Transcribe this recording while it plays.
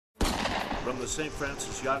From the St.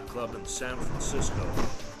 Francis Yacht Club in San Francisco,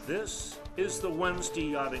 this is the Wednesday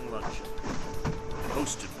Yachting Luncheon,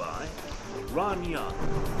 hosted by Ron Young.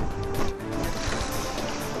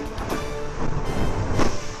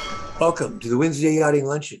 Welcome to the Wednesday Yachting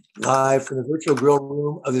Luncheon, live from the virtual grill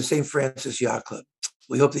room of the St. Francis Yacht Club.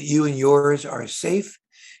 We hope that you and yours are safe,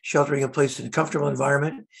 sheltering in place in a comfortable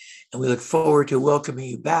environment, and we look forward to welcoming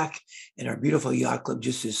you back in our beautiful yacht club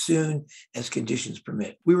just as soon as conditions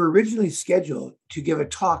permit. We were originally scheduled to give a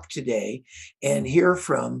talk today and hear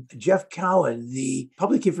from Jeff Cowen, the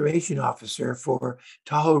Public Information Officer for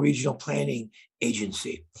Tahoe Regional Planning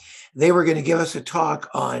Agency. They were going to give us a talk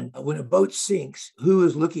on when a boat sinks, who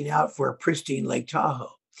is looking out for a pristine Lake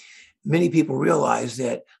Tahoe. Many people realize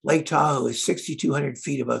that Lake Tahoe is 6,200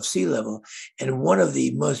 feet above sea level and one of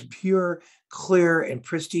the most pure, clear, and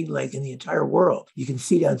pristine lakes in the entire world. You can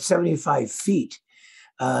see down 75 feet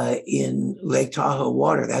in Lake Tahoe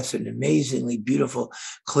water. That's an amazingly beautiful,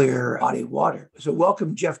 clear body of water. So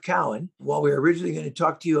welcome, Jeff Cowen. While we were originally going to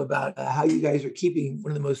talk to you about how you guys are keeping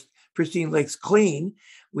one of the most pristine lakes clean,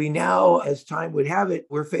 we now, as time would have it,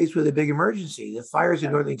 we're faced with a big emergency. The fires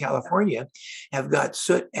in Northern California have got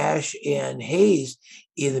soot, ash, and haze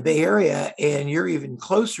in the Bay Area, and you're even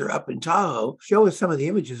closer up in Tahoe. Show us some of the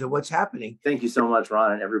images of what's happening. Thank you so much,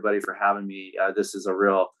 Ron, and everybody for having me. This is a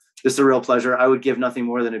real pleasure. I would give nothing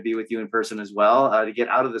more than to be with you in person as well, to get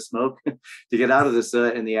out of the smoke, to get out of the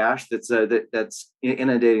soot and the ash that's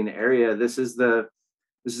inundating the area. This is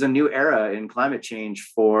a new era in climate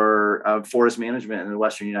change for forest management in the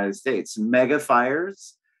Western United States. Mega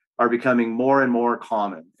fires are becoming more and more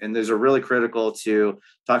common, and those are really critical to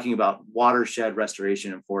talking about watershed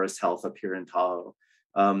restoration and forest health up here in Tahoe.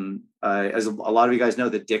 As a lot of you guys know,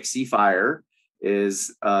 the Dixie Fire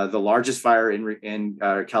is the largest fire in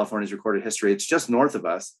California's recorded history. It's just north of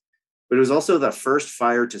us, but it was also the first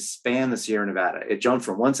fire to span the Sierra Nevada. It jumped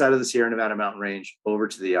from one side of the Sierra Nevada mountain range over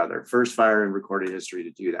to the other. First fire in recorded history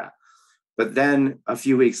to do that. But then a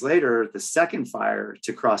few weeks later, the second fire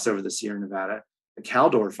to cross over the Sierra Nevada, the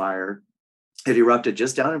Caldor Fire, it erupted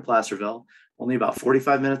just down in Placerville, only about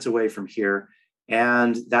 45 minutes away from here.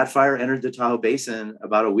 And that fire entered the Tahoe Basin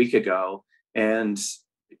about a week ago, and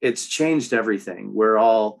it's changed everything. We're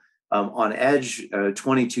all on edge.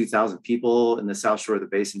 22,000 people in the South Shore of the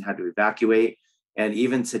basin had to evacuate. And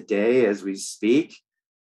even today, as we speak,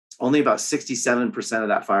 only about 67% of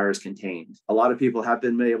that fire is contained. A lot of people have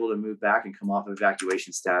been able to move back and come off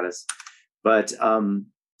evacuation status. But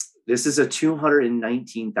this is a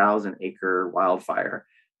 219,000 acre wildfire.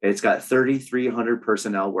 It's got 3,300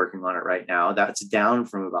 personnel working on it right now. That's down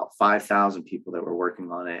from about 5,000 people that were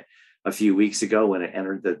working on it a few weeks ago when it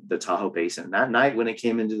entered the Tahoe Basin. That night when it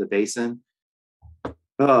came into the basin,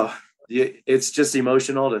 it's just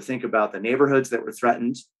emotional to think about the neighborhoods that were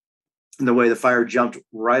threatened and the way the fire jumped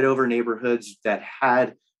right over neighborhoods that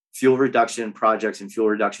had fuel reduction projects and fuel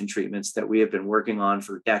reduction treatments that we have been working on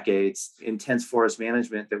for decades. Intense forest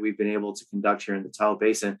management that we've been able to conduct here in the Tahoe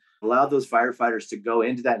Basin allowed those firefighters to go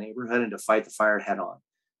into that neighborhood and to fight the fire head on.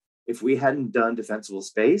 If we hadn't done defensible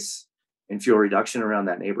space and fuel reduction around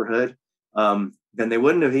that neighborhood, then they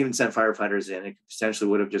wouldn't have even sent firefighters in. It potentially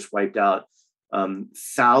would have just wiped out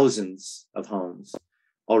thousands of homes.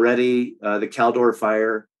 Already, the Caldor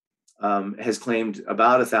Fire has claimed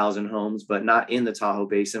about 1,000 homes, but not in the Tahoe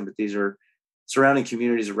Basin. But these are surrounding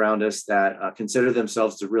communities around us that consider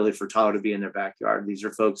themselves to really for Tahoe to be in their backyard. These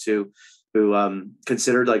are folks who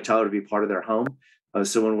considered Lake Tahoe to be part of their home.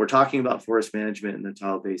 So when we're talking about forest management in the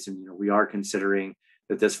Tahoe Basin, we are considering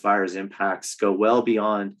that this fire's impacts go well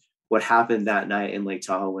beyond what happened that night in Lake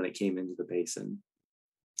Tahoe when it came into the basin.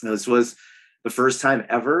 Now, this was the first time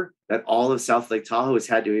ever that all of South Lake Tahoe has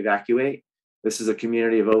had to evacuate. This is a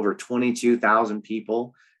community of over 22,000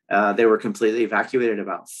 people. They were completely evacuated in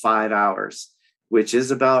about 5 hours, which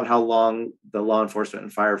is about how long the law enforcement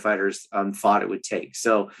and firefighters thought it would take.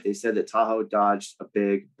 So they said that Tahoe dodged a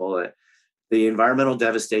big bullet. The environmental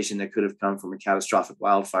devastation that could have come from a catastrophic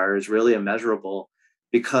wildfire is really immeasurable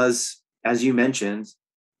because, as you mentioned,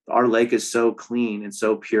 our lake is so clean and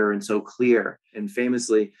so pure and so clear. And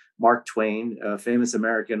famously, Mark Twain, a famous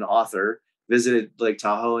American author, visited Lake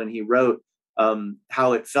Tahoe, and he wrote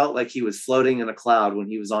how it felt like he was floating in a cloud when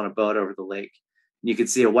he was on a boat over the lake. And you could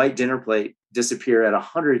see a white dinner plate disappear at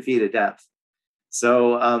 100 feet of depth.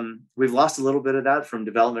 So we've lost a little bit of that from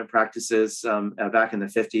development practices back in the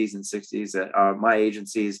 50s and 60s that my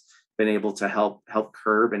agency's been able to help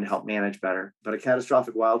curb and help manage better. But a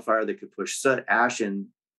catastrophic wildfire that could push soot, ash, and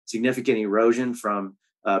significant erosion from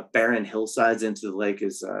barren hillsides into the lake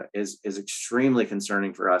is extremely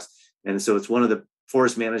concerning for us. And so it's one of the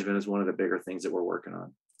forest management is one of the bigger things that we're working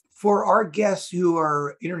on. For our guests who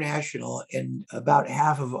are international, and about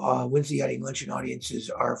half of Wednesday Yachting Luncheon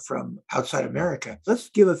audiences are from outside America, let's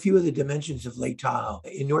give a few of the dimensions of Lake Tahoe.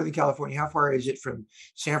 In Northern California, how far is it from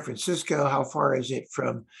San Francisco? How far is it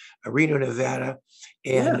from Reno, Nevada?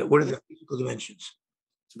 And what are the physical dimensions?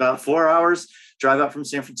 It's about 4 hours drive out from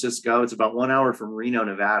San Francisco. It's about 1 hour from Reno,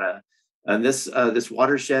 Nevada. And this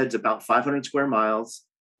watershed's about 500 square miles.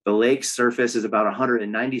 The lake surface is about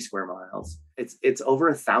 190 square miles. It's over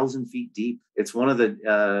 1,000 feet deep. It's one of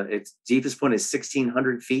the its deepest point is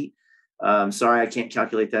 1,600 feet. Sorry, I can't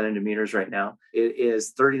calculate that into meters right now. It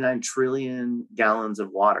is 39 trillion gallons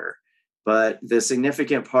of water. But the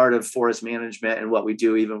significant part of forest management and what we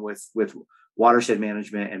do, even with watershed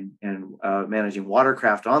management and managing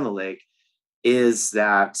watercraft on the lake, is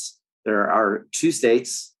that there are 2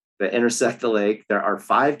 states that intersect the lake. There are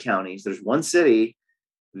 5 counties. There's 1 city.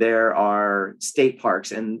 There are state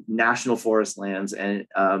parks and national forest lands and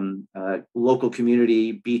local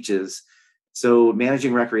community beaches. So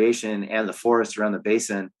managing recreation and the forest around the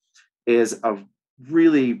basin is a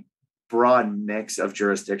really broad mix of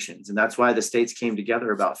jurisdictions. And that's why the states came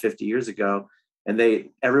together about 50 years ago. And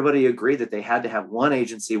everybody agreed that they had to have one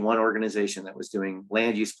agency, one organization that was doing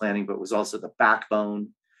land use planning, but was also the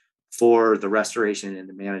backbone for the restoration and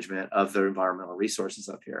the management of the environmental resources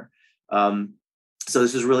up here. So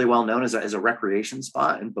this is really well known as a recreation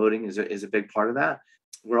spot, and boating is a big part of that.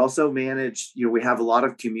 We're also managed, we have a lot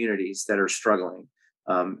of communities that are struggling.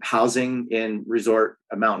 Housing in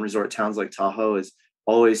mountain resort towns like Tahoe is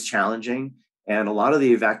always challenging. And a lot of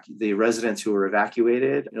the residents who were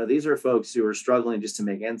evacuated, these are folks who are struggling just to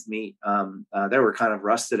make ends meet. They were kind of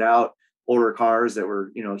rusted out, older cars that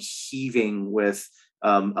were, heaving with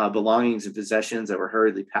belongings and possessions that were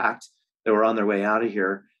hurriedly packed, that were on their way out of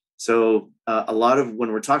here. So a lot of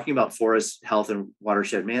when we're talking about forest health and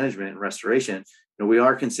watershed management and restoration, we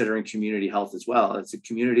are considering community health as well. It's the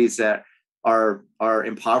communities that are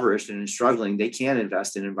impoverished and struggling. They can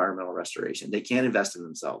invest in environmental restoration. They can invest in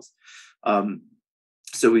themselves.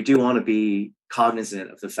 So we do want to be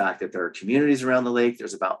cognizant of the fact that there are communities around the lake.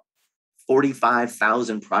 There's about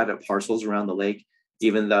 45,000 private parcels around the lake,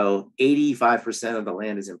 even though 85% of the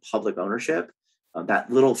land is in public ownership.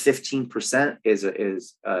 That little 15% is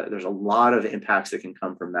there's a lot of impacts that can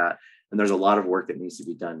come from that. And there's a lot of work that needs to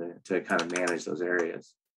be done to kind of manage those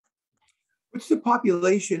areas. What's the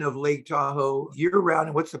population of Lake Tahoe year round,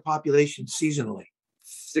 and what's the population seasonally?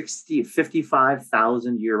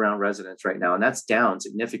 55,000 year-round residents right now. And that's down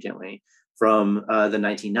significantly from the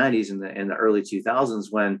 1990s and the early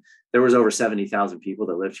 2000s, when there was over 70,000 people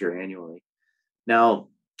that lived here annually. Now,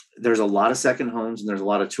 there's a lot of second homes and there's a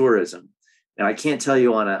lot of tourism. Now, I can't tell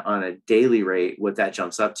you on a daily rate what that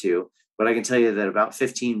jumps up to, but I can tell you that about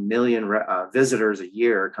 15 million visitors a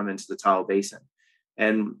year come into the Tahoe Basin.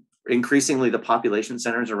 And increasingly, the population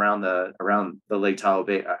centers around the Lake Tahoe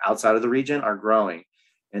Bay outside of the region are growing.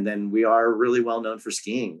 And then we are really well known for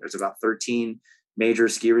skiing. There's about 13 major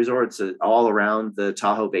ski resorts all around the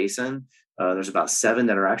Tahoe Basin. There's about 7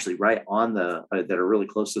 that are actually right on that are really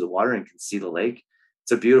close to the water and can see the lake.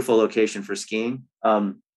 It's a beautiful location for skiing.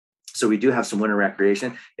 So we do have some winter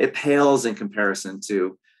recreation. It pales in comparison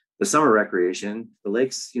to the summer recreation. The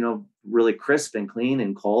lake's, really crisp and clean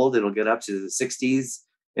and cold. It'll get up to the 60s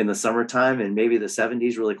in the summertime and maybe the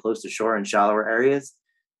 70s really close to shore in shallower areas.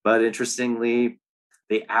 But interestingly,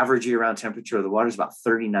 the average year-round temperature of the water is about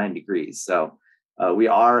 39 degrees. So we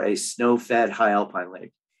are a snow-fed high alpine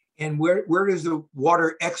lake. And where does the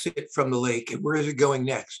water exit from the lake, and where is it going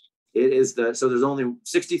next? It is so there's only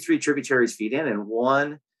 63 tributaries feed in and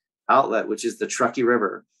 1 outlet, which is the Truckee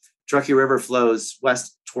River. Truckee River flows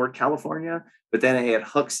west toward California, but then it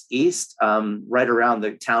hooks east right around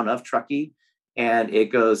the town of Truckee, and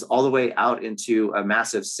it goes all the way out into a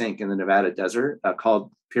massive sink in the Nevada desert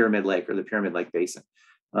called Pyramid Lake, or the Pyramid Lake Basin.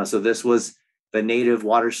 So this was the native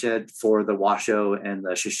watershed for the Washoe and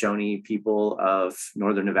the Shoshone people of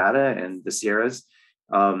northern Nevada and the Sierras.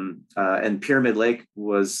 And Pyramid Lake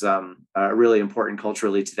was really important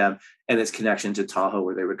culturally to them, and its connection to Tahoe,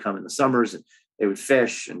 where they would come in the summers and they would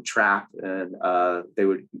fish and trap, and they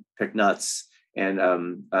would pick nuts and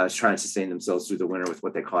try and sustain themselves through the winter with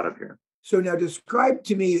what they caught up here. So now describe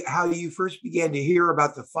to me how you first began to hear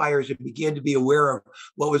about the fires and began to be aware of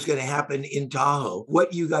what was going to happen in Tahoe,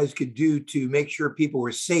 what you guys could do to make sure people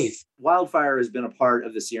were safe. Wildfire has been a part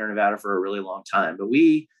of the Sierra Nevada for a really long time, but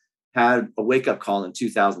we had a wake-up call in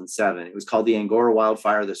 2007. It was called the Angora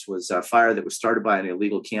wildfire. This was a fire that was started by an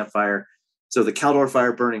illegal campfire. So the Caldor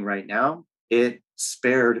fire burning right now, it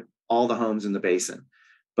spared all the homes in the basin.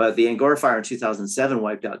 But the Angora fire in 2007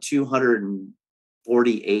 wiped out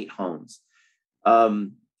 248 homes.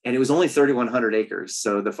 And it was only 3,100 acres.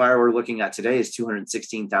 So the fire we're looking at today is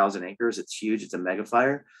 216,000 acres. It's huge. It's a mega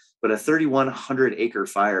fire. But a 3,100 acre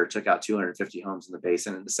fire took out 250 homes in the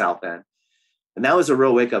basin in the south end. And that was a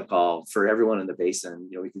real wake up call for everyone in the basin.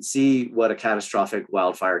 We can see what a catastrophic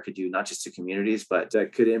wildfire could do, not just to communities, but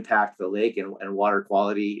could impact the lake and water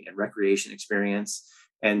quality and recreation experience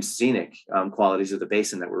and scenic qualities of the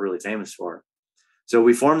basin that we're really famous for. So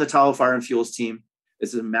we formed the Tahoe Fire and Fuels team.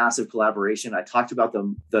 This is a massive collaboration. I talked about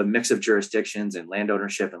the mix of jurisdictions and land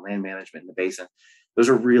ownership and land management in the basin. Those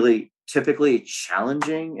are really typically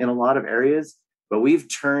challenging in a lot of areas, but we've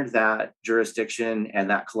turned that jurisdiction and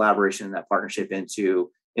that collaboration and that partnership into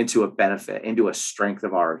a benefit, into a strength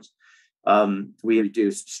of ours. We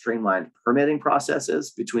reduced streamlined permitting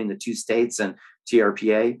processes between the two states and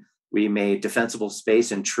TRPA. We made defensible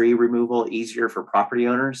space and tree removal easier for property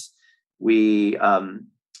owners. We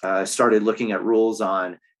started looking at rules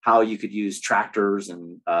on how you could use tractors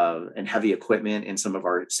and heavy equipment in some of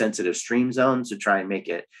our sensitive stream zones to try and make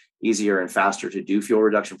it easier and faster to do fuel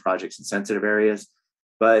reduction projects in sensitive areas.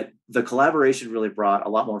 But the collaboration really brought a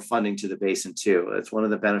lot more funding to the basin too. It's one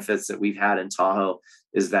of the benefits that we've had in Tahoe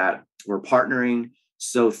is that we're partnering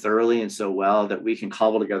so thoroughly and so well that we can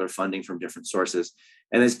cobble together funding from different sources.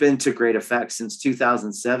 And it's been to great effect. Since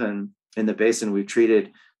 2007 in the basin, we've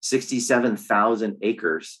treated 67,000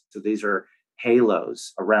 acres. So these are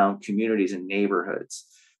halos around communities and neighborhoods.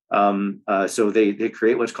 So they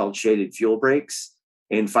create what's called shaded fuel breaks.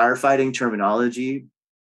 In firefighting terminology,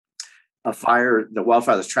 the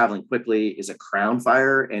wildfire that's traveling quickly is a crown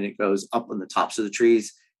fire, and it goes up on the tops of the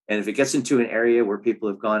trees. And if it gets into an area where people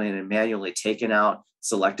have gone in and manually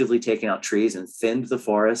selectively taken out trees and thinned the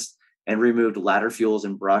forest and removed ladder fuels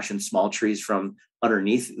and brush and small trees from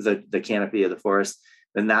underneath the canopy of the forest,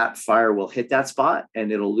 then that fire will hit that spot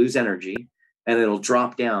and it'll lose energy and it'll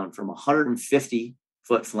drop down from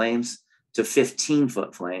 150-foot flames to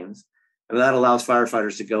 15-foot flames. And that allows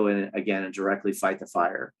firefighters to go in again and directly fight the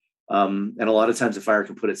fire. And a lot of times the fire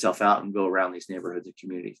can put itself out and go around these neighborhoods and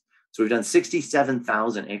communities. So we've done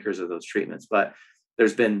 67,000 acres of those treatments, but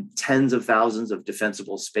there's been tens of thousands of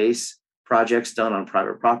defensible space projects done on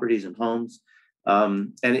private properties and homes.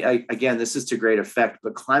 Again, this is to great effect,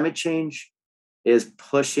 but climate change is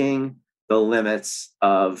pushing the limits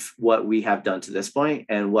of what we have done to this point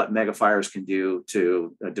and what megafires can do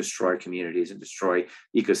to destroy communities and destroy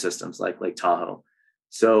ecosystems like Lake Tahoe.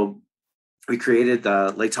 So we created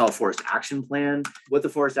the Lake Tahoe Forest Action Plan. What the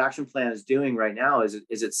Forest Action Plan is doing right now is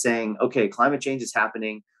it's saying, okay, climate change is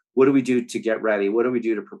happening. What do we do to get ready? What do we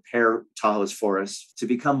do to prepare Tahoe's forests to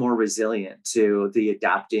become more resilient to the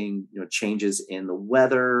adapting changes in the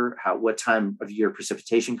weather, what time of year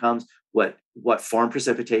precipitation comes, what form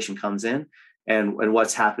precipitation comes in, and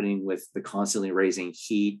what's happening with the constantly raising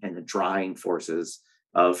heat and the drying forces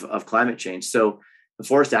of climate change. So the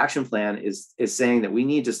Forest Action Plan is saying that we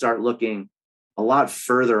need to start looking a lot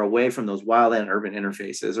further away from those wildland urban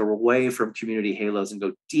interfaces or away from community halos and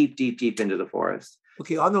go deep, deep, deep into the forest.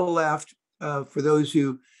 Okay, on the left, for those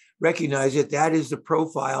who recognize it, that is the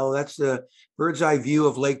profile. That's the bird's eye view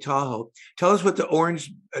of Lake Tahoe. Tell us what the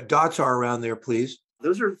orange dots are around there, please.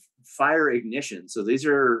 Those are fire ignitions. So these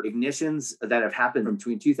are ignitions that have happened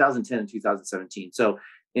between 2010 and 2017. So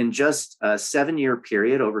in just a 7-year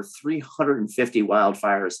period, over 350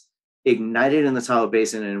 wildfires ignited in the Tahoe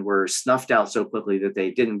Basin and were snuffed out so quickly that they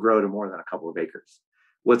didn't grow to more than a couple of acres.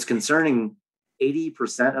 What's concerning,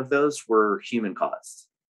 80% of those were human caused.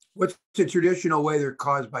 What's the traditional way they're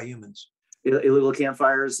caused by humans? Illegal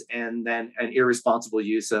campfires and then an irresponsible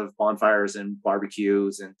use of bonfires and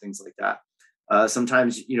barbecues and things like that.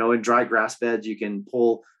 Sometimes, in dry grass beds, you can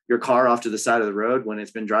pull your car off to the side of the road when it's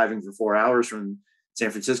been driving for 4 hours from San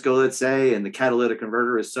Francisco, let's say, and the catalytic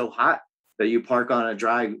converter is so hot that you park on a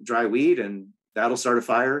dry weed and that'll start a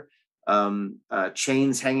fire.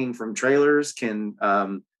 Chains hanging from trailers can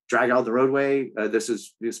drag out the roadway. This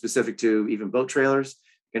is specific to even boat trailers,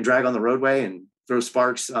 can drag on the roadway and throw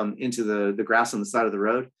sparks into the grass on the side of the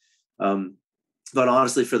road. But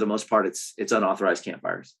honestly, for the most part, it's unauthorized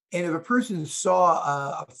campfires. And if a person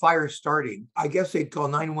saw a fire starting, I guess they'd call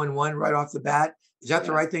 911 right off the bat. Is that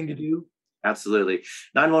the right thing to do? Absolutely.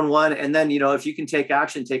 911. And then, if you can take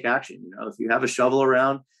action, take action. If you have a shovel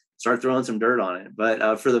around, start throwing some dirt on it.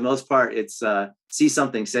 But for the most part, it's see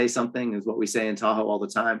something, say something is what we say in Tahoe all the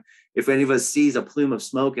time. If any of us sees a plume of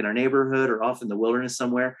smoke in our neighborhood or off in the wilderness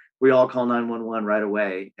somewhere, we all call 911 right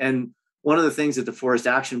away. And one of the things that the Forest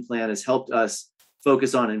Action Plan has helped us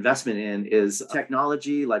focus on investment in is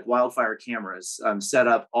technology like wildfire cameras set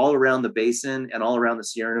up all around the basin and all around the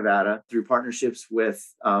Sierra Nevada through partnerships with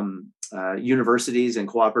universities and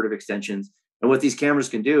cooperative extensions. And what these cameras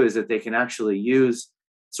can do is that they can actually use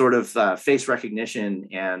sort of face recognition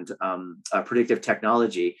and predictive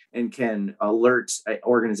technology, and can alert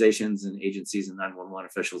organizations and agencies and 911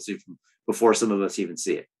 officials even before some of us even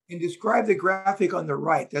see it. And describe the graphic on the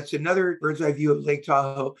right. That's another bird's eye view of Lake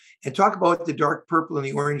Tahoe. And talk about what the dark purple and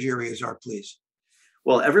the orange areas are, please.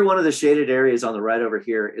 Well, every one of the shaded areas on the right over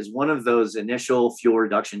here is one of those initial fuel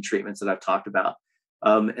reduction treatments that I've talked about.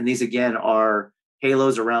 And these, again, are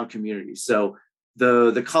halos around communities. So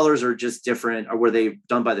the colors are just different. Or were they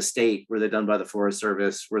done by the state? Were they done by the Forest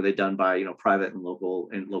Service? Were they done by private and local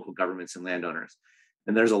governments and landowners?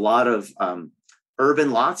 And there's a lot of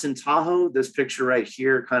urban lots in Tahoe. This picture right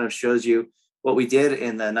here kind of shows you what we did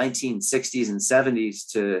in the 1960s and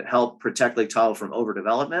 70s to help protect Lake Tahoe from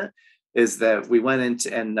overdevelopment. Is that we went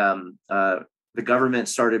into and the government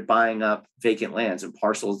started buying up vacant lands and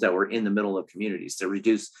parcels that were in the middle of communities to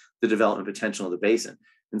reduce the development potential of the basin.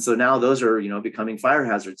 And so now those are, becoming fire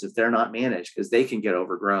hazards if they're not managed, because they can get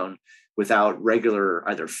overgrown without regular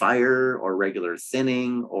either fire or regular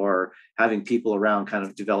thinning or having people around kind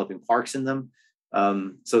of developing parks in them.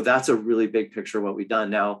 So that's a really big picture of what we've done.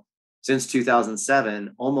 Now, since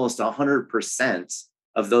 2007, almost 100%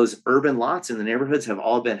 of those urban lots in the neighborhoods have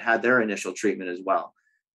all had their initial treatment as well.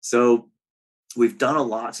 So we've done a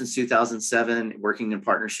lot since 2007, working in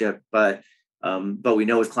partnership, but we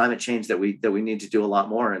know with climate change that we need to do a lot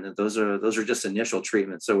more, and that those are just initial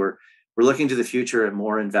treatments. So we're looking to the future at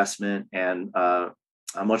more investment and a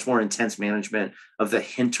much more intense management of the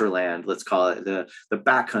hinterland, let's call it, the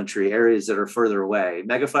backcountry areas that are further away.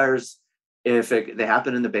 Megafires, if they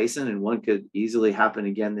happen in the basin, and one could easily happen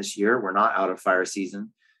again this year, we're not out of fire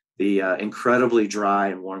season. The incredibly dry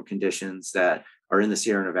and warm conditions that are in the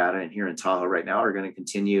Sierra Nevada and here in Tahoe right now are going to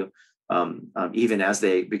continue even as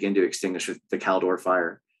they begin to extinguish the Caldor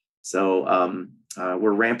fire. So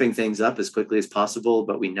we're ramping things up as quickly as possible,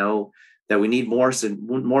 but we know that we need more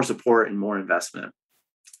support and more investment.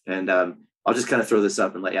 And I'll just kind of throw this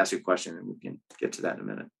up and let you ask you a question, and we can get to that in a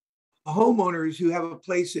minute. Homeowners who have a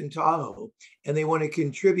place in Tahoe and they want to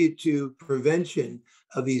contribute to prevention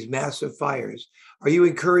of these massive fires, are you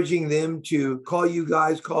encouraging them to call you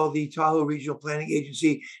guys, call the Tahoe Regional Planning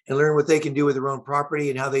Agency, and learn what they can do with their own property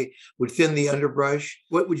and how they would thin the underbrush?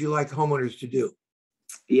 What would you like homeowners to do?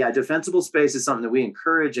 Yeah, defensible space is something that we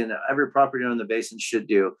encourage, and every property owner in the basin should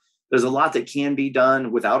do. There's a lot that can be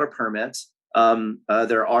done without a permit.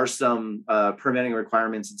 There are some permitting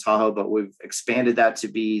requirements in Tahoe, but we've expanded that to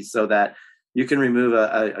be so that you can remove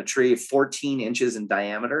a tree 14 inches in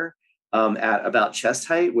diameter at about chest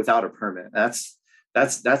height without a permit. That's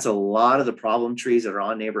a lot of the problem trees that are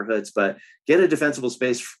on neighborhoods, but get a defensible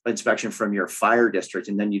space inspection from your fire district,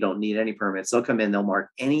 and then you don't need any permits. They'll come in, they'll mark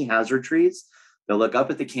any hazard trees. They'll look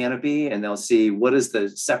up at the canopy and they'll see what is the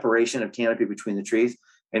separation of canopy between the trees.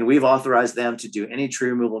 And we've authorized them to do any tree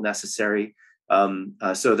removal necessary.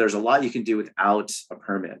 So there's a lot you can do without a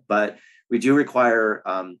permit, but we do require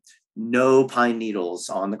no pine needles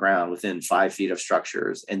on the ground within 5 feet of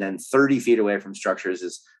structures. And then 30 feet away from structures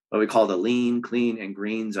is what we call the lean, clean, and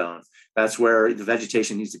green zone. That's where the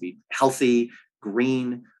vegetation needs to be healthy,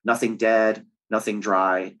 green, nothing dead, nothing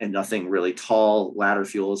dry, and nothing really tall ladder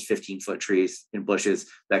fuels, 15-foot trees and bushes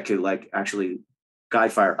that could actually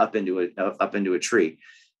guide fire up into a tree.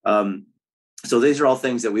 So these are all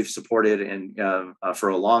things that we've supported and for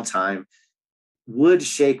a long time. Wood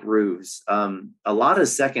shake roofs. A lot of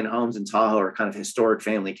second homes in Tahoe are kind of historic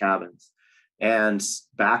family cabins. And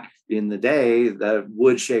back in the day, the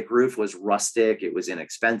wood shake roof was rustic. It was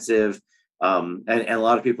inexpensive. And a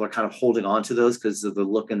lot of people are kind of holding on to those because of the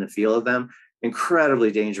look and the feel of them.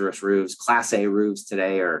 Incredibly dangerous roofs. Class A roofs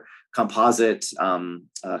today are composite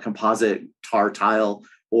tar tile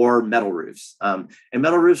or metal roofs. And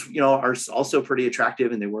metal roofs, are also pretty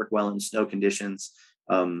attractive, and they work well in snow conditions.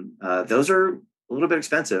 Those are a little bit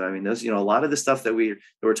expensive. I mean, those, a lot of the stuff that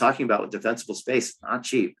we're talking about with defensible space, not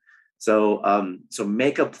cheap. So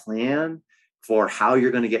make a plan for how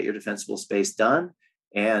you're going to get your defensible space done,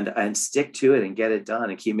 and stick to it and get it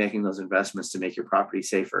done, and keep making those investments to make your property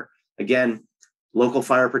safer. Again, local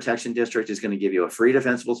fire protection district is going to give you a free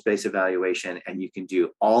defensible space evaluation, and you can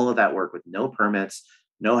do all of that work with no permits,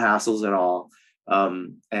 no hassles at all.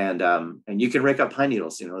 And you can rake up pine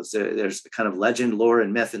needles. There's kind of legend, lore,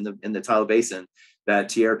 and myth in the Tahoe Basin that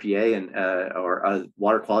TRPA and or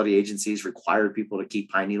water quality agencies required people to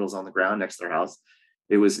keep pine needles on the ground next to their house.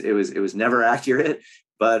 It was never accurate,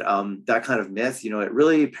 but that kind of myth, it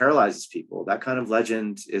really paralyzes people. That kind of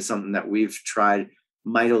legend is something that we've tried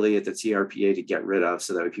mightily at the TRPA to get rid of,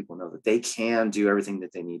 so that people know that they can do everything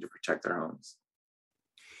that they need to protect their homes.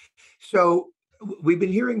 So We've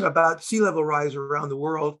been hearing about sea level rise around the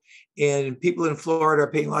world, and people in Florida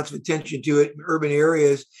are paying lots of attention to it. In urban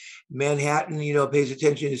areas, Manhattan, pays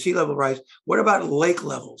attention to sea level rise. What about lake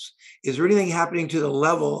levels? Is there anything happening to the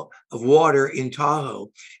level of water in Tahoe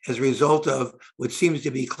as a result of what seems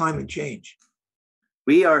to be climate change?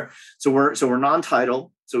 We're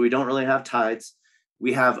non-tidal, so we don't really have tides.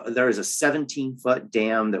 There is a 17-foot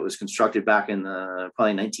dam that was constructed back in the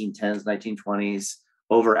probably 1910s, 1920s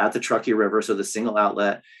over at the Truckee River, so the single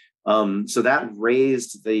outlet. So that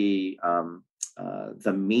raised the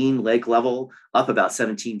mean lake level up about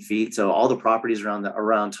 17 feet. So all the properties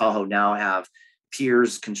around Tahoe now have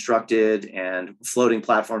piers constructed and floating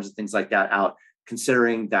platforms and things like that out,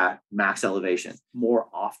 considering that max elevation. More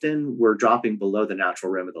often, we're dropping below the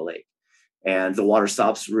natural rim of the lake. And the water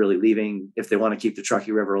stops really leaving if they want to keep the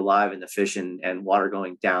Truckee River alive and the fish and water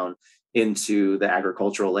going down into the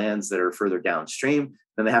agricultural lands that are further downstream.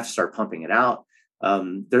 Then they have to start pumping it out.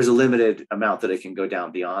 There's a limited amount that it can go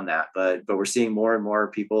down beyond that, but we're seeing more and more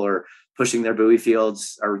people are pushing their buoy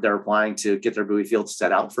fields, or they're applying to get their buoy fields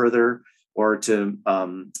set out further, or to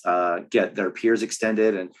get their piers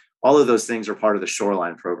extended, and all of those things are part of the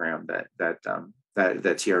shoreline program that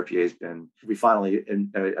TRPA has been. We finally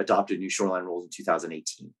adopted new shoreline rules in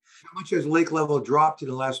 2018. How much has lake level dropped in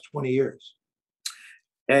the last 20 years?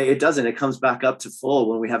 It doesn't. It comes back up to full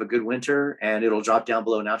when we have a good winter, and it'll drop down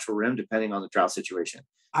below natural rim depending on the drought situation.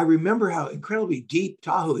 I remember how incredibly deep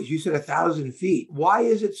Tahoe is. You said 1,000 feet. Why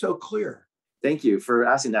is it so clear? Thank you for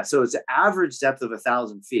asking that. So it's an average depth of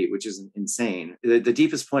 1,000 feet, which is insane. The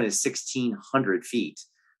deepest point is 1,600 feet.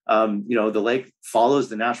 The lake follows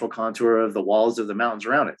the natural contour of the walls of the mountains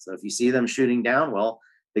around it. So if you see them shooting down, well,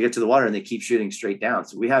 they get to the water and they keep shooting straight down.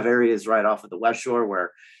 So we have areas right off of the west shore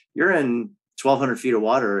where you're in 1,200 feet of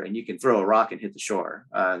water and you can throw a rock and hit the shore.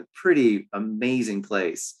 Pretty amazing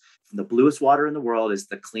place. The bluest water in the world is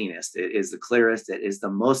the cleanest. It is the clearest. It is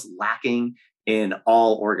the most lacking in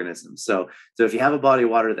all organisms. So if you have a body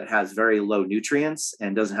of water that has very low nutrients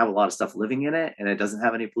and doesn't have a lot of stuff living in it, and it doesn't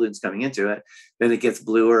have any pollutants coming into it, then it gets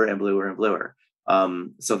bluer and bluer and bluer.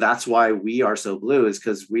 So that's why we are so blue, is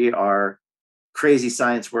because we are crazy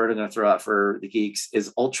science word I'm going to throw out for the geeks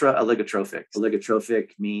is ultra oligotrophic.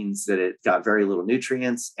 Oligotrophic means that it got very little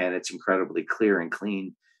nutrients and it's incredibly clear and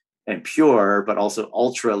clean and pure, but also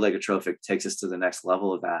ultra oligotrophic takes us to the next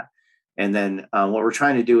level of that. And then what we're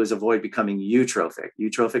trying to do is avoid becoming eutrophic.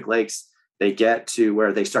 Eutrophic lakes, they get to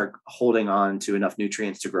where they start holding on to enough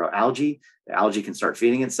nutrients to grow algae. The algae can start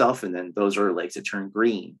feeding itself, and then those are lakes that turn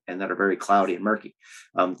green and that are very cloudy and murky.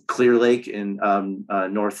 Clear Lake in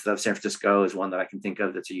north of San Francisco is one that I can think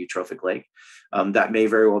of that's a eutrophic lake. That may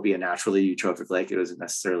very well be a naturally eutrophic lake. It isn't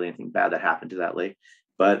necessarily anything bad that happened to that lake.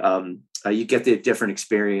 But you get the different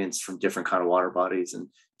experience from different kind of water bodies and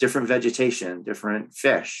different vegetation, different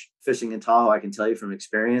fish. Fishing in Tahoe, I can tell you from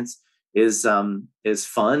experience, is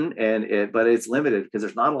fun, but it's limited because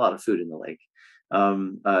there's not a lot of food in the lake.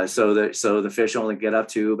 So the fish only get up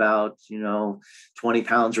to about 20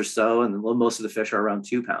 pounds or so, and most of the fish are around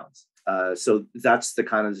 2 pounds. So that's the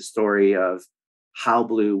kind of the story of how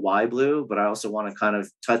blue, why blue, but I also want to kind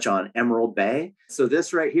of touch on Emerald Bay. So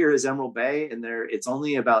this right here is Emerald Bay, and it's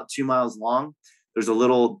only about 2 miles long. There's a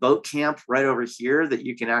little boat camp right over here that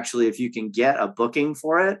you can actually, if you can get a booking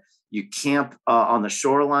for it, you camp on the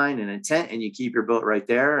shoreline in a tent and you keep your boat right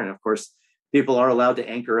there. And of course, people are allowed to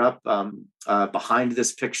anchor up behind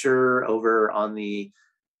this picture over on the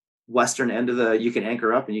western end of you can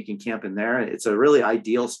anchor up and you can camp in there. It's a really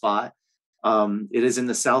ideal spot. It is in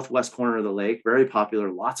the southwest corner of the lake, very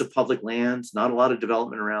popular, lots of public lands, not a lot of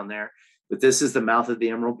development around there, but this is the mouth of the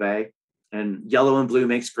Emerald Bay, and yellow and blue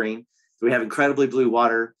makes green. So we have incredibly blue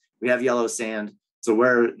water. We have yellow sand. So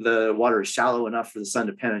where the water is shallow enough for the sun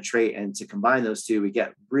to penetrate and to combine those two, we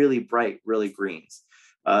get really bright, really greens.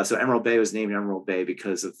 So Emerald Bay was named Emerald Bay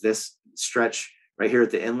because of this stretch right here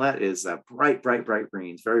at the inlet is bright, bright, bright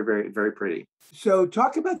greens. Very, very, very pretty. So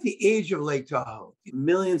talk about the age of Lake Tahoe.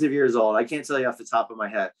 Millions of years old. I can't tell you off the top of my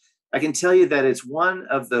head. I can tell you that it's one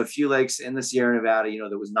of the few lakes in the Sierra Nevada,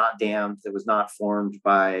 that was not dammed, that was not formed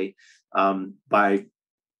by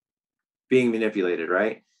being manipulated,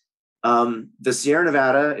 right? The Sierra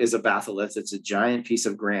Nevada is a batholith. It's a giant piece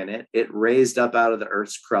of granite. It raised up out of the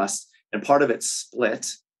Earth's crust, and part of it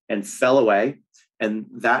split and fell away. And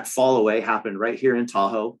that fall away happened right here in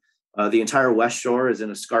Tahoe. The entire west shore is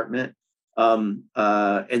an escarpment. And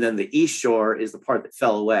then the east shore is the part that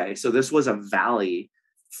fell away. So this was a valley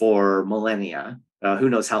for millennia. Who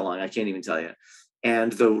knows how long? I can't even tell you.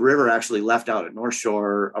 And the river actually left out at North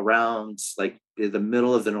Shore around like the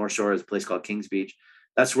middle of the North Shore is a place called Kings Beach.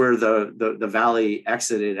 that's where the valley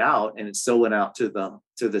exited out, and it still went out to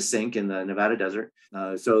the sink in the Nevada desert.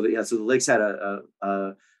 So the lakes had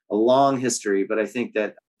a long history, but I think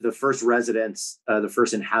that the first residents, the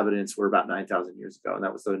first inhabitants were about 9,000 years ago, and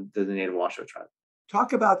that was the native Washoe tribe.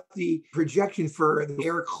 Talk about the projection for the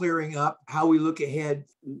air clearing up, how we look ahead.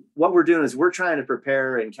 What we're doing is we're trying to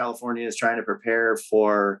prepare, and California is trying to prepare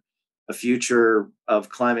for a future of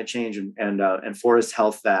climate change and forest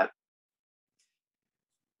health that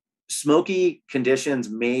smoky conditions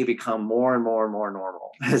may become more and more and more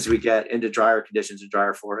normal as we get into drier conditions and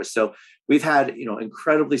drier forests. So we've had,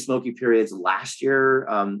 incredibly smoky periods last year.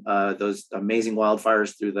 Those amazing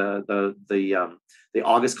wildfires through the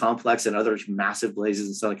August complex and other massive blazes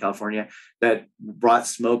in Southern California that brought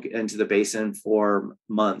smoke into the basin for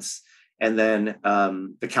months. And then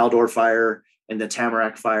the Caldor fire and the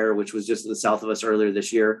Tamarack fire, which was just to the south of us earlier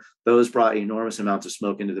this year, those brought enormous amounts of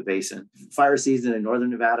smoke into the basin. Fire season in Northern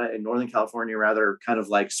Nevada and Northern California, rather, kind of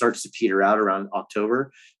like starts to peter out around October.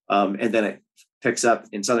 And then it picks up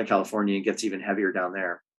in Southern California and gets even heavier down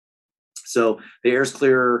there. So the air's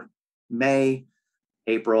clearer May,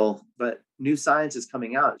 April, but new science is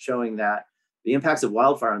coming out showing that the impacts of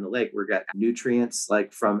wildfire on the lake, we're getting nutrients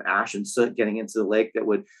like from ash and soot getting into the lake that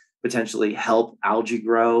would potentially help algae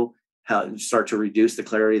grow, start to reduce the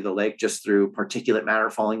clarity of the lake just through particulate matter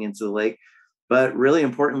falling into the lake. But really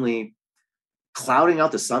importantly, clouding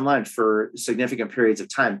out the sunlight for significant periods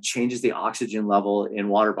of time changes the oxygen level in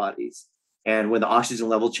water bodies. And when the oxygen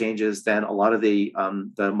level changes, then a lot of the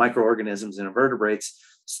microorganisms and invertebrates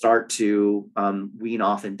start to wean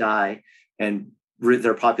off and die, and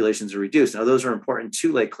their populations are reduced. Now, those are important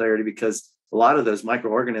to lake clarity because a lot of those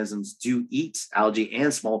microorganisms do eat algae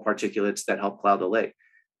and small particulates that help cloud the lake.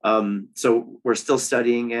 So we're still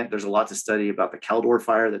studying it. There's a lot to study about the Caldor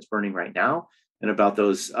fire that's burning right now, and about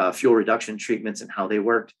those fuel reduction treatments and how they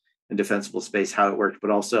worked, and defensible space, how it worked, but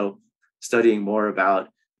also studying more about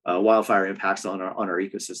wildfire impacts on our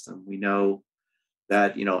ecosystem. We know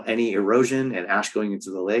that any erosion and ash going into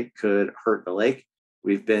the lake could hurt the lake.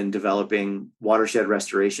 We've been developing watershed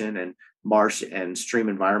restoration and marsh and stream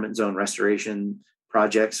environment zone restoration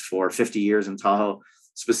projects for 50 years in Tahoe,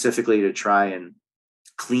 specifically to try and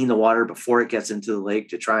clean the water before it gets into the lake,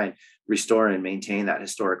 to try and restore and maintain that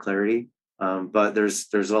historic clarity. But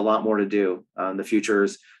there's a lot more to do. The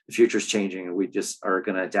future's changing, and we just are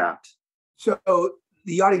going to adapt. So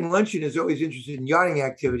the yachting luncheon is always interested in yachting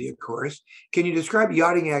activity, of course. Can you describe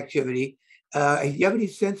yachting activity? Do you have any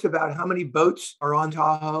sense about how many boats are on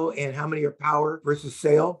Tahoe and how many are power versus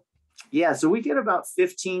sail? Yeah, so we get about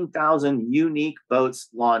 15,000 unique boats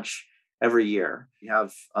launch every year. We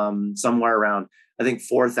have somewhere around, I think,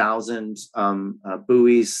 4,000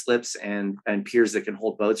 buoys, slips, and piers that can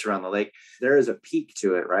hold boats around the lake. There is a peak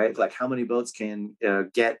to it, right? Like how many boats can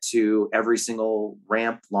get to every single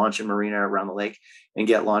ramp, launch, and marina around the lake and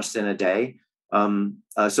get launched in a day.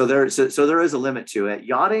 So there is a limit to it.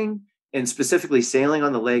 Yachting, and specifically sailing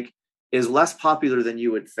on the lake, is less popular than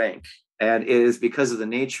you would think. And it is because of the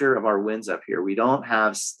nature of our winds up here. We don't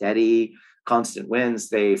have steady, constant winds.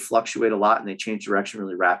 They fluctuate a lot and they change direction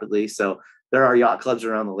really rapidly. So there are yacht clubs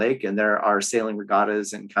around the lake, and there are sailing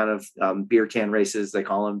regattas and kind of beer can races, they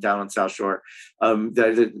call them, down on South Shore,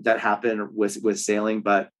 that happen with sailing.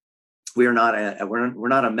 But we're not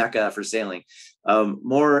a mecca for sailing.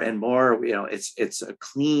 More and more, it's a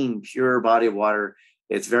clean, pure body of water.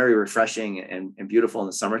 It's very refreshing and beautiful in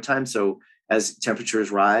the summertime. So as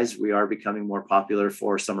temperatures rise, we are becoming more popular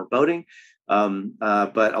for summer boating.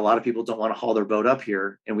 But a lot of people don't want to haul their boat up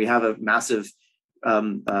here. And we have a massive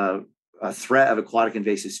threat of aquatic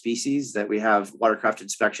invasive species that we have watercraft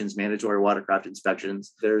inspections, mandatory watercraft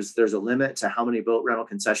inspections. There's a limit to how many boat rental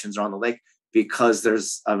concessions are on the lake because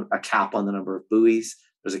there's a cap on the number of buoys.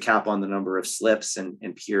 There's a cap on the number of slips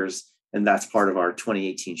and piers. And that's part of our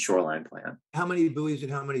 2018 shoreline plan. How many buoys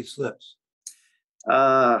and how many slips?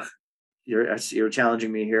 You're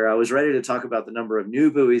challenging me here. I was ready to talk about the number of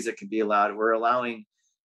new buoys that can be allowed. We're allowing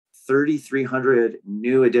 3,300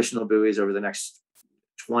 new additional buoys over the next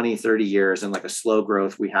 20, 30 years. And like a slow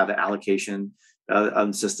growth, we have an allocation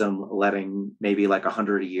system letting maybe like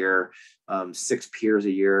 100 a year, 6 piers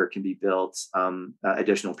a year can be built.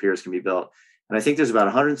 Additional piers can be built. And I think there's about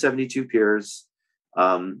 172 piers.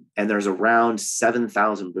 And there's around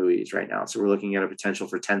 7,000 buoys right now. So we're looking at a potential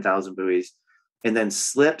for 10,000 buoys. And then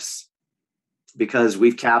slips, because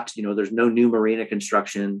we've capped, there's no new marina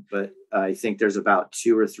construction, but I think there's about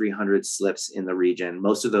 200 or 300 slips in the region.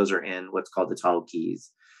 Most of those are in what's called the Tahoe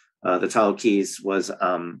Keys. The Tahoe Keys was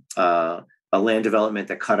a land development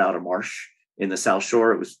that cut out a marsh in the South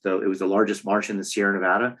Shore. It was the largest marsh in the Sierra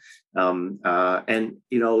Nevada. And,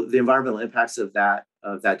 the environmental impacts of that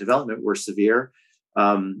development were severe.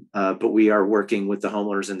 But we are working with the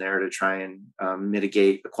homeowners in there to try and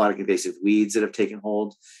mitigate aquatic invasive weeds that have taken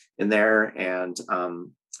hold in there. And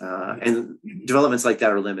developments like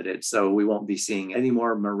that are limited. So we won't be seeing any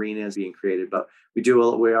more marinas being created, but we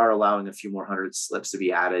are allowing a few more hundred slips to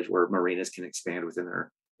be added where marinas can expand within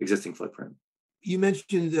their existing footprint. You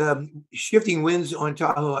mentioned shifting winds on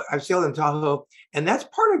Tahoe. I've sailed in Tahoe, and that's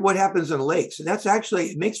part of what happens on lakes. And that's actually,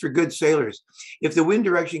 it makes for good sailors. If the wind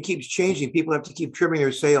direction keeps changing, people have to keep trimming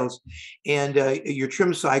their sails, and your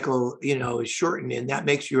trim cycle, is shortened, and that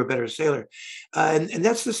makes you a better sailor. And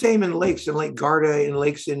that's the same in lakes, in Lake Garda, in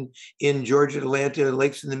lakes in Georgia, Atlanta,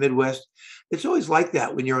 lakes in the Midwest. It's always like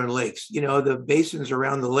that when you're on lakes. The basins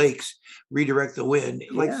around the lakes redirect the wind.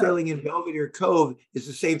 Yeah. Like sailing in Belvedere Cove is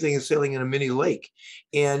the same thing as sailing in a mini lake.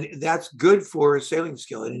 And that's good for sailing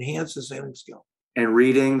skill. It enhances sailing skill. And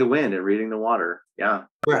reading the wind and reading the water. Yeah.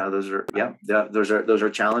 Right. Those are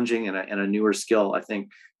challenging and a newer skill, I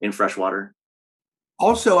think, in freshwater.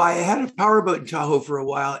 Also, I had a powerboat in Tahoe for a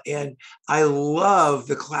while, and I love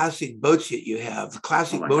the classic boats that you have, the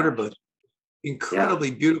classic motorboats.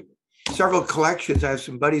 Incredibly beautiful. Several collections. I have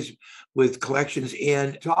some buddies with collections,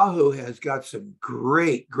 and Tahoe has got some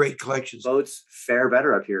great collections. Boats fare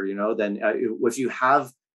better up here, than if you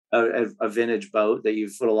have a vintage boat that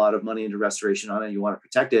you've put a lot of money into restoration on and you want to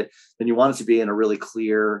protect it, then you want it to be in a really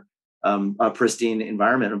clear, pristine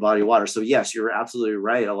environment and body of water. So yes, you're absolutely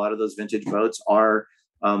right. A lot of those vintage boats are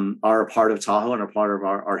a part of Tahoe and a part of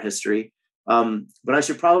our history. But I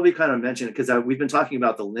should probably kind of mention it because we've been talking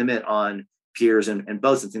about the limit on piers and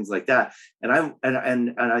boats and things like that. And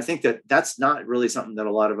I think that that's not really something that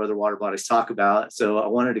a lot of other water bodies talk about. So I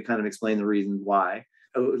wanted to kind of explain the reasons why.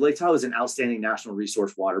 Lake Tahoe is an outstanding national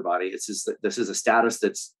resource water body. This is a status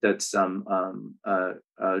that's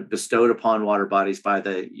bestowed upon water bodies by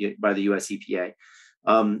the US EPA.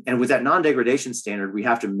 And with that non-degradation standard, we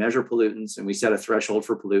have to measure pollutants and we set a threshold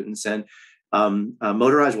for pollutants, and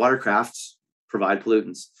motorized watercrafts provide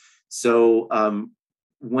pollutants. So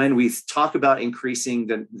when we talk about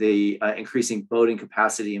increasing the increasing boating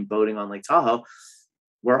capacity and boating on Lake Tahoe,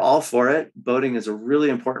 we're all for it. Boating is a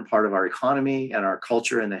really important part of our economy and our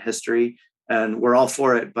culture and the history, and we're all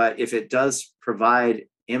for it. But if it does provide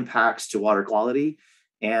impacts to water quality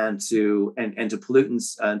and to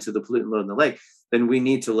pollutants and to the pollutant load in the lake, then we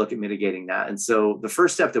need to look at mitigating that. And so the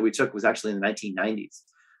first step that we took was actually in the 1990s.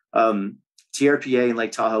 TRPA in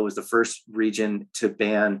Lake Tahoe was the first region to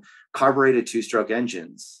ban carbureted two-stroke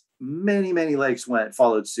engines. Many lakes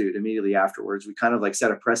followed suit immediately afterwards. We kind of like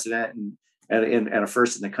set a precedent and a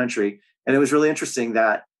first in the country. And it was really interesting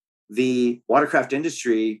that the watercraft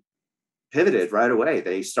industry pivoted right away.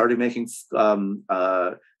 They started making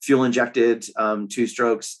fuel-injected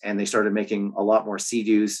two-strokes, and they started making a lot more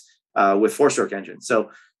Sea-Doos with four-stroke engines.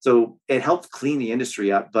 So it helped clean the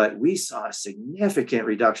industry up, but we saw a significant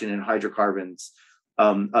reduction in hydrocarbons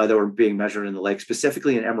that were being measured in the lake,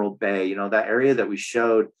 specifically in Emerald Bay. That area that we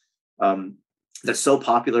showed that's so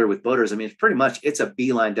popular with boaters. I mean, it's a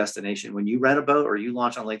beeline destination. When you rent a boat or you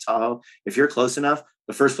launch on Lake Tahoe, if you're close enough,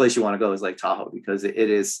 the first place you want to go is Lake Tahoe because it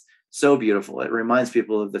is so beautiful. It reminds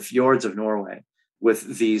people of the fjords of Norway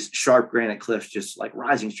with these sharp granite cliffs just like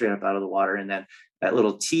rising straight up out of the water. And then that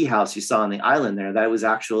little tea house you saw on the island there, that was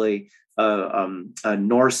actually a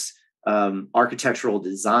Norse architectural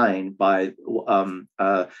design by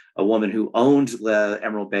a woman who owned the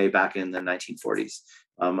Emerald Bay back in the 1940s.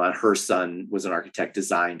 Her son was an architect,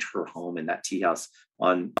 designed her home in that tea house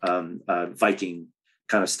on Viking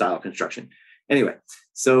kind of style construction. Anyway,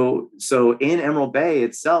 so in Emerald Bay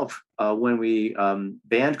itself, when we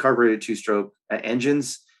banned carbureted two-stroke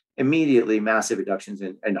engines, immediately massive reductions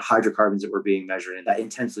in hydrocarbons that were being measured in that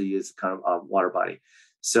intensely used kind of water body.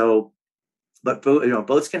 So, but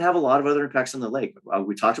boats can have a lot of other impacts on the lake.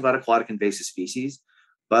 We talked about aquatic invasive species,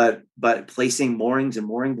 but placing moorings and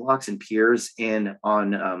mooring blocks and piers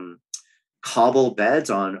on cobble beds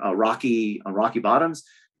on rocky bottoms,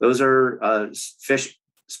 those are fish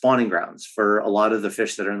spawning grounds for a lot of the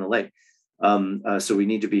fish that are in the lake. So we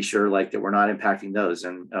need to be sure that we're not impacting those.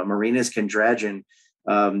 And marinas can dredge, and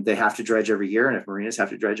they have to dredge every year. And if marinas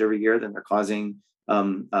have to dredge every year, then they're causing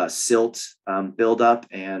silt buildup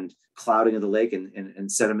and clouding of the lake and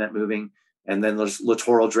sediment moving. And then those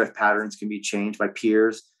littoral drift patterns can be changed by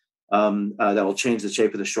piers that will change the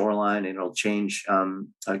shape of the shoreline, and it'll change,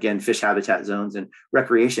 again, fish habitat zones, and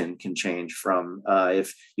recreation can change from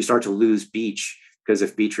if you start to lose beach, because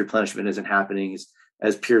if beach replenishment isn't happening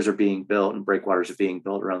as piers are being built and breakwaters are being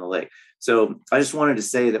built around the lake. So I just wanted to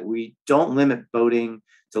say that we don't limit boating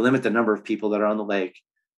to limit the number of people that are on the lake.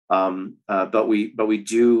 But we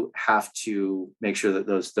do have to make sure that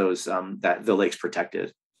that the lake's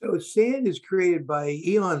protected. So sand is created by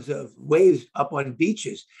eons of waves up on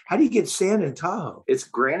beaches. How do you get sand in Tahoe? It's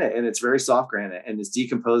granite, and it's very soft granite, and it's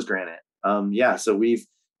decomposed granite. So we've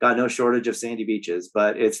got no shortage of sandy beaches,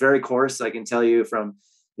 but it's very coarse. I can tell you from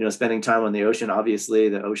spending time on the ocean. Obviously,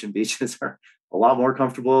 the ocean beaches are a lot more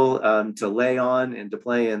comfortable to lay on and to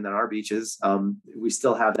play in than our beaches. We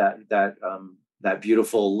still have that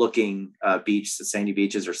beautiful looking beach. The sandy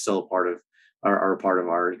beaches are still a part of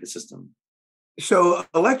our ecosystem. So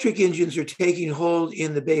electric engines are taking hold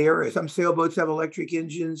in the Bay Area. Some sailboats have electric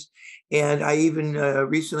engines. And I even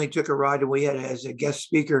recently took a ride, and we had as a guest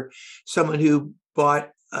speaker someone who bought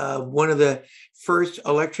one of the first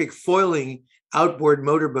electric foiling outboard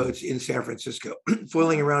motorboats in San Francisco,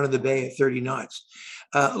 foiling around in the bay at 30 knots.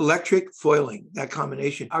 Electric foiling, that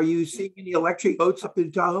combination. Are you seeing any electric boats up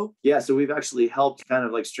in Tahoe? Yeah, so we've actually helped kind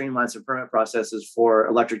of like streamline some permit processes for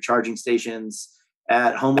electric charging stations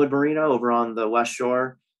at Homewood Marina over on the West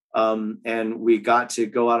Shore. And we got to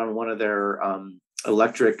go out on one of their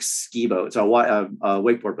electric ski boats,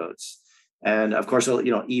 wakeboard boats. And of course,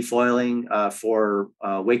 e-foiling for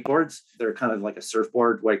wakeboards. They're kind of like a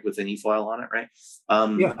surfboard with an e-foil on it, right?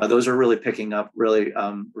 Those are really picking up really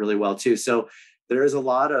well too. So there is a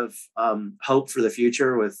lot of hope for the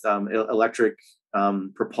future with electric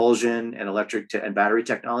propulsion and electric and battery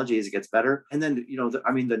technology as it gets better. And then,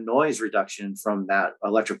 the noise reduction from that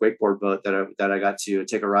electric wakeboard boat that I got to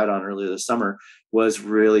take a ride on earlier this summer was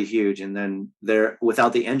really huge. And then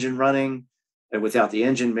without the engine running and without the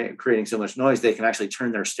engine creating so much noise, they can actually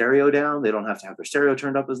turn their stereo down. They don't have to have their stereo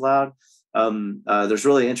turned up as loud. There's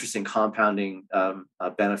really interesting compounding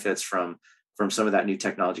benefits from some of that new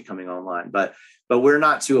technology coming online. But we're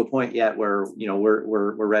not to a point yet where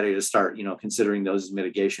we're ready to start considering those as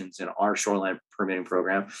mitigations in our shoreline permitting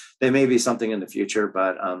program. They may be something in the future,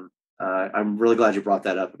 but I'm really glad you brought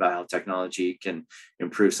that up about how technology can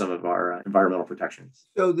improve some of our environmental protections.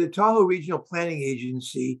 So the Tahoe Regional Planning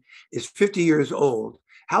Agency is 50 years old.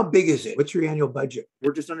 How big is it? What's your annual budget?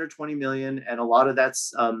 We're just under 20 million, and a lot of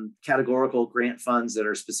that's categorical grant funds that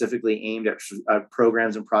are specifically aimed at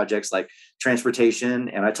programs and projects like transportation.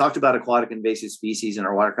 And I talked about aquatic invasive species in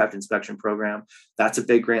our watercraft inspection program. That's a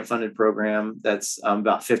big grant funded program. That's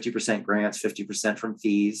about 50% grants, 50% from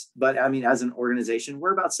fees. But as an organization,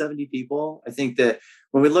 we're about 70 people. I think that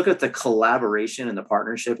when we look at the collaboration and the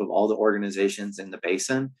partnership of all the organizations in the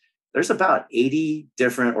basin, there's about 80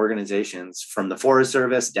 different organizations from the Forest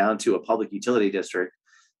Service down to a public utility district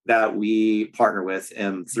that we partner with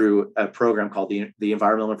through a program called the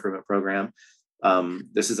Environmental Improvement Program.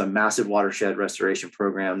 This is a massive watershed restoration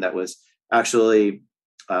program that was actually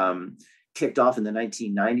kicked off in the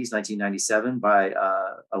 1990s, 1997 by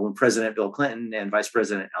when President Bill Clinton and Vice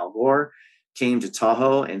President Al Gore came to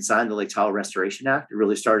Tahoe and signed the Lake Tahoe Restoration Act. It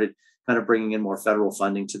really started kind of bringing in more federal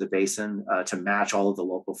funding to the basin to match all of the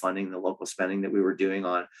local funding, the local spending that we were doing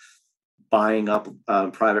on buying up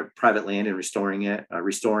private land and restoring it,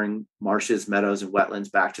 restoring marshes, meadows, and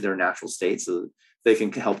wetlands back to their natural state so that they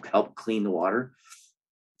can help clean the water.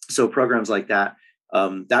 So programs like that,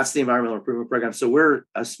 that's the Environmental Improvement Program. So we're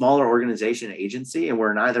a smaller organization agency, and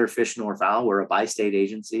we're neither fish nor fowl. We're a bi-state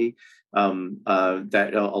agency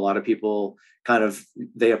that a lot of people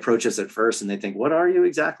they approach us at first and they think, what are you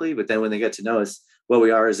exactly? But then when they get to know us, what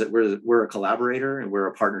we are is that we're a collaborator and we're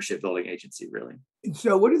a partnership building agency, really.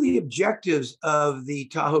 So what are the objectives of the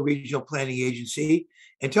Tahoe Regional Planning Agency?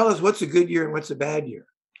 And tell us what's a good year and what's a bad year.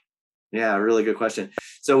 Yeah, really good question.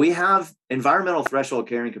 So we have environmental threshold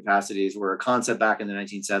carrying capacities were a concept back in the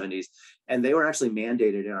 1970s, and they were actually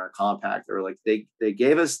mandated in our compact. They were like, they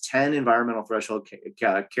gave us 10 environmental threshold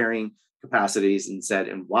carrying capacities and said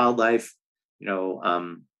in wildlife,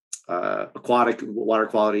 aquatic, water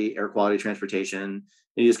quality, air quality, transportation, and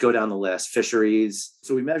you just go down the list, fisheries.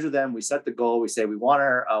 So we measure them, we set the goal, we say we want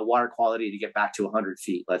our water quality to get back to 100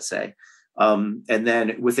 feet, let's say. And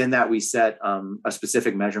then within that, we set a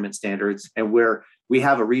specific measurement standards, and we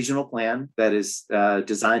have a regional plan that is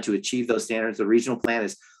designed to achieve those standards. The regional plan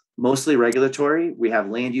is mostly regulatory. We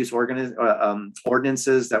have land use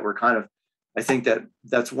ordinances that were I think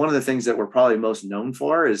that's one of the things that we're probably most known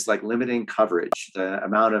for is like limiting coverage,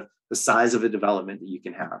 the size of a development that you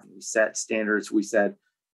can have. We set standards. We said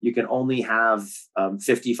you can only have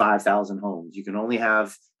 55,000 homes. You can only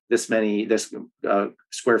have this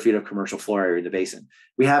square feet of commercial floor area in the basin.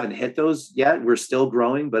 We haven't hit those yet. We're still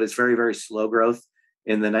growing, but it's very, very slow growth.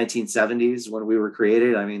 in the 1970s when we were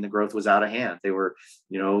created, I mean, the growth was out of hand. They were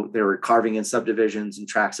carving in subdivisions and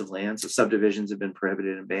tracts of land. So subdivisions have been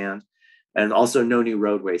prohibited and banned. And also no new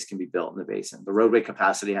roadways can be built in the basin. The roadway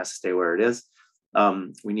capacity has to stay where it is.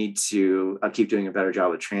 We need to keep doing a better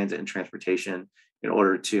job with transit and transportation in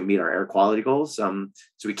order to meet our air quality goals. So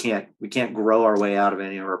we can't grow our way out of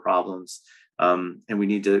any of our problems. And we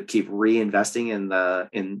need to keep reinvesting in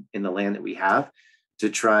the land that we have to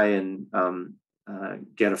try and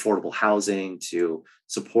get affordable housing to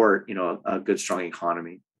support, a good, strong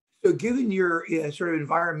economy. So given your sort of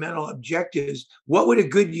environmental objectives, what would a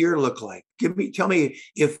good year look like? Tell me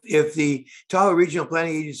if the Tahoe Regional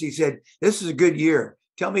Planning Agency said, this is a good year,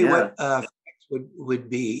 tell me what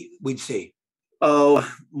we'd see. Oh,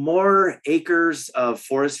 more acres of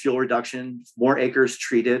forest fuel reduction, more acres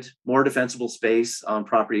treated, more defensible space on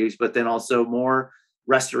properties, but then also more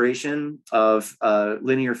restoration of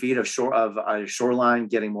linear feet of shoreline,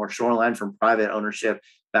 getting more shoreline from private ownership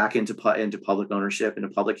back into public ownership, into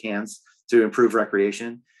public hands to improve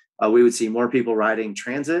recreation. We would see more people riding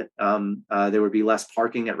transit. There would be less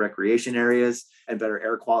parking at recreation areas and better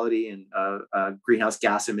air quality and greenhouse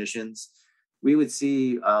gas emissions. We would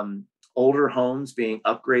see older homes being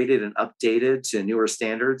upgraded and updated to newer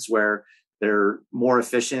standards where they're more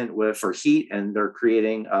efficient for heat and they're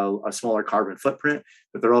creating a smaller carbon footprint,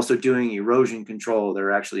 but they're also doing erosion control.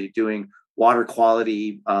 They're actually doing water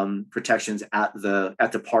quality protections at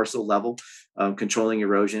the parcel level, controlling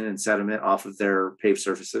erosion and sediment off of their paved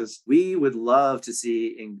surfaces. We would love to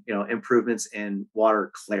see improvements in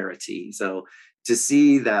water clarity. So to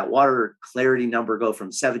see that water clarity number go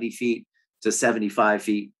from 70 feet to 75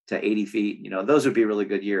 feet to 80 feet, those would be really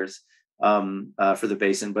good years for the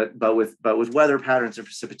basin. But with weather patterns and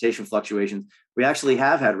precipitation fluctuations, we actually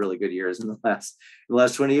have had really good years in the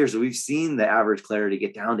last 20 years. We've seen the average clarity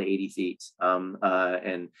get down to 80 feet.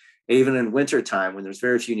 And even in wintertime, when there's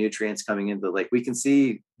very few nutrients coming into the lake, we can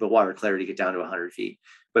see the water clarity get down to 100 feet.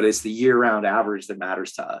 But it's the year-round average that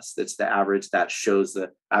matters to us. That's the average that shows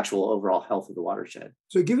the actual overall health of the watershed.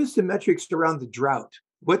 So give us the metrics around the drought.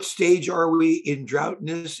 What stage are we in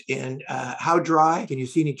droughtness, and how dry? Can you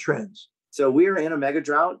see any trends? So we are in a mega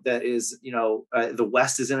drought that is, the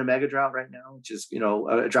West is in a mega drought right now, which is,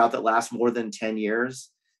 a drought that lasts more than 10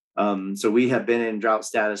 years. So we have been in drought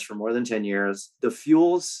status for more than 10 years. The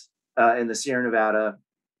fuels in the Sierra Nevada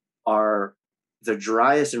are the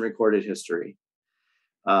driest in recorded history.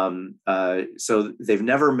 So they've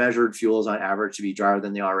never measured fuels on average to be drier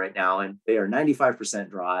than they are right now. And they are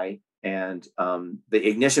 95% dry. And the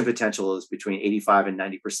ignition potential is between 85 and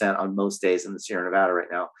 90% on most days in the Sierra Nevada right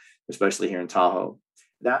now, especially here in Tahoe.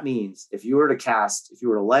 That means if you were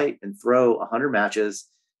to light and throw 100 matches,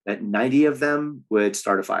 that 90 of them would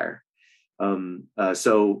start a fire.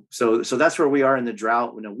 So that's where we are in the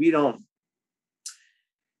drought.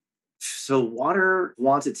 So water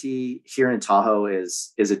quantity here in Tahoe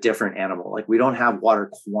is a different animal. Like, we don't have water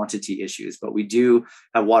quantity issues, but we do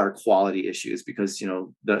have water quality issues because,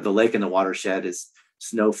 the lake and the watershed is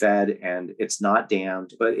snow fed and it's not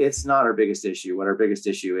dammed, but it's not our biggest issue. What our biggest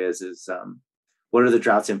issue is what are the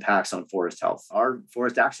drought's impacts on forest health? Our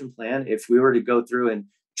forest action plan, if we were to go through and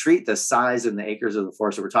treat the size and the acres of the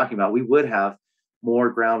forest that we're talking about, we would have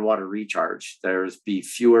more groundwater recharge. There's be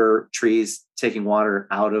fewer trees taking water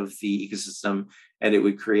out of the ecosystem, and it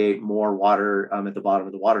would create more water at the bottom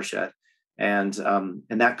of the watershed. And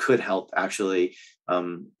that could help actually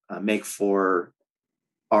make for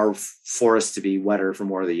our forests to be wetter for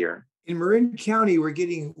more of the year. In Marin County, we're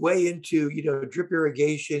getting way into, drip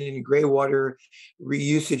irrigation and gray water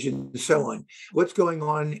reusage and so on. What's going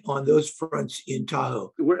on those fronts in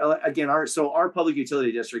Tahoe? Our public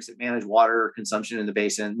utility districts that manage water consumption in the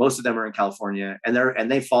basin, most of them are in California,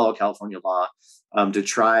 and they follow California law to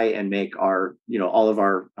try and make our, all of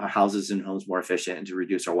our houses and homes more efficient and to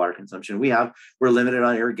reduce our water consumption. We're limited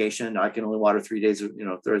on irrigation. I can only water 3 days,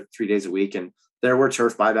 3 days a week. And there were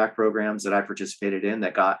turf buyback programs that I participated in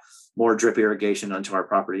that got more drip irrigation onto our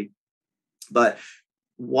property. But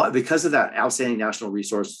because of that outstanding national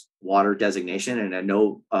resource water designation and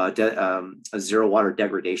a zero water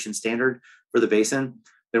degradation standard for the basin,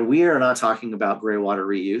 then we are not talking about gray water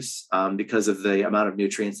reuse because of the amount of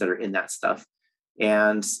nutrients that are in that stuff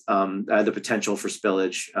and the potential for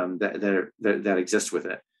spillage that exists with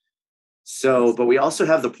it. So, but we also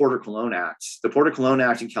have the Porter-Cologne Act. The Porter-Cologne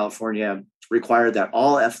Act in California required that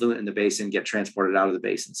all effluent in the basin get transported out of the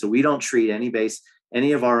basin. So we don't treat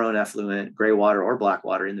any of our own effluent, gray water or black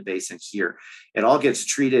water in the basin here. It all gets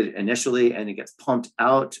treated initially and it gets pumped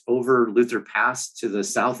out over Luther Pass to the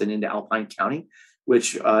south and into Alpine County,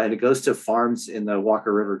 and it goes to farms in the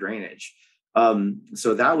Walker River drainage.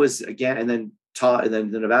 So that was, again, and then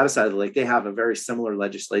the Nevada side of the lake, they have a very similar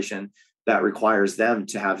legislation that requires them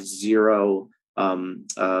to have zero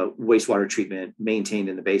wastewater treatment maintained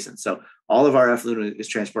in the basin. So all of our effluent is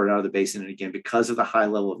transported out of the basin. And again, because of the high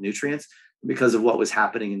level of nutrients, because of what was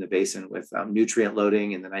happening in the basin with nutrient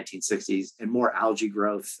loading in the 1960s and more algae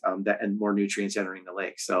growth and more nutrients entering the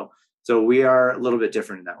lake. So we are a little bit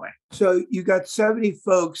different in that way. So you got 70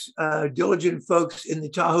 folks, diligent folks in the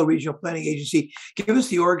Tahoe Regional Planning Agency. Give us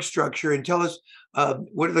the org structure and tell us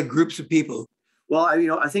what are the groups of people? Well,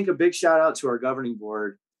 I think a big shout out to our governing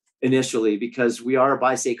board initially, because we are a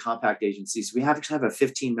bi-state compact agency. So we actually have a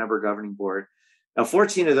 15-member governing board. Now,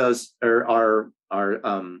 14 of those are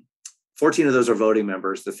 14 of those are voting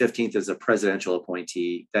members. The 15th is a presidential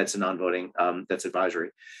appointee. That's a non-voting, that's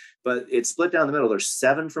advisory. But it's split down the middle. There's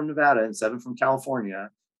 7 from Nevada and 7 from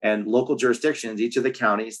California, and local jurisdictions. Each of the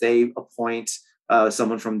counties, they appoint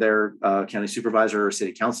someone from their county supervisor or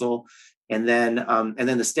city council. And then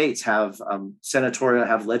the states have senatorial,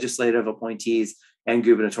 have legislative appointees and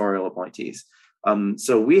gubernatorial appointees.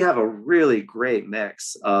 So we have a really great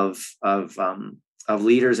mix of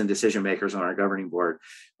leaders and decision makers on our governing board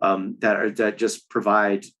that just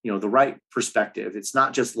provide the right perspective. It's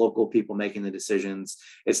not just local people making the decisions.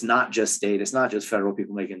 It's not just state. It's not just federal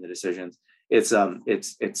people making the decisions. It's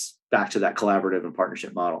back to that collaborative and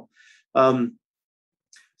partnership model.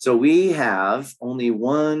 So we have only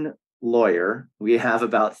one lawyer. We have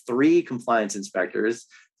about 3 compliance inspectors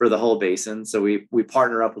for the whole basin. So we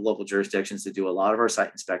partner up with local jurisdictions to do a lot of our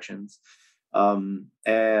site inspections.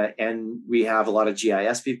 And we have a lot of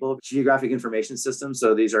GIS people, geographic information systems.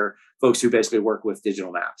 So these are folks who basically work with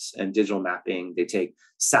digital maps and digital mapping. They take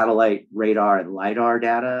satellite, radar, and LiDAR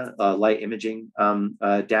data, light imaging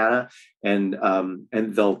data, and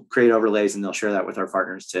they'll create overlays and they'll share that with our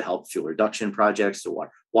partners to help fuel reduction projects, to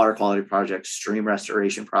water quality projects, stream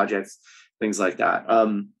restoration projects, things like that.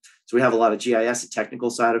 So we have a lot of GIS and technical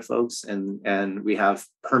side of folks, and we have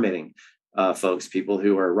permitting folks, people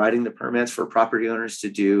who are writing the permits for property owners to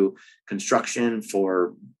do construction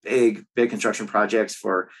for big construction projects,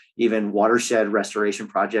 for even watershed restoration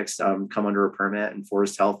projects come under a permit, and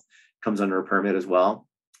forest health comes under a permit as well.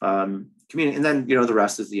 Community, and then the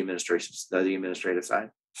rest is the administrative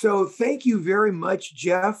side. So thank you very much,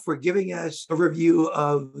 Jeff, for giving us an overview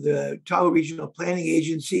of the Tahoe Regional Planning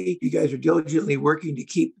Agency. You guys are diligently working to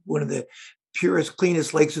keep one of the purest,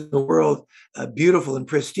 cleanest lakes in the world, beautiful and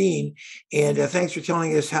pristine. And thanks for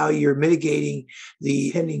telling us how you're mitigating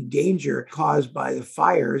the pending danger caused by the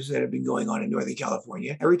fires that have been going on in Northern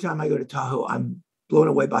California. Every time I go to Tahoe, I'm blown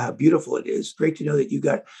away by how beautiful it is. Great to know that you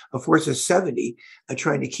got a force of 70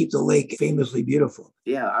 trying to keep the lake famously beautiful.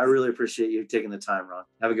 Yeah, I really appreciate you taking the time, Ron.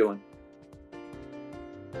 Have a good one.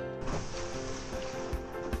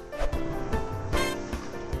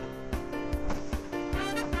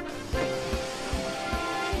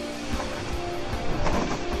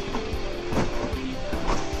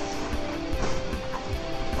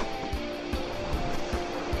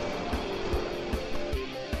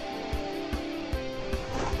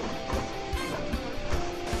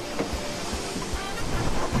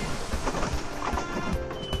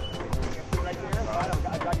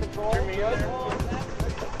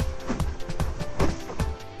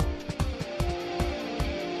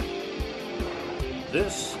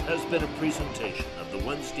 This has been a presentation of the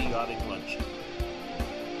Wednesday Yachting Luncheon.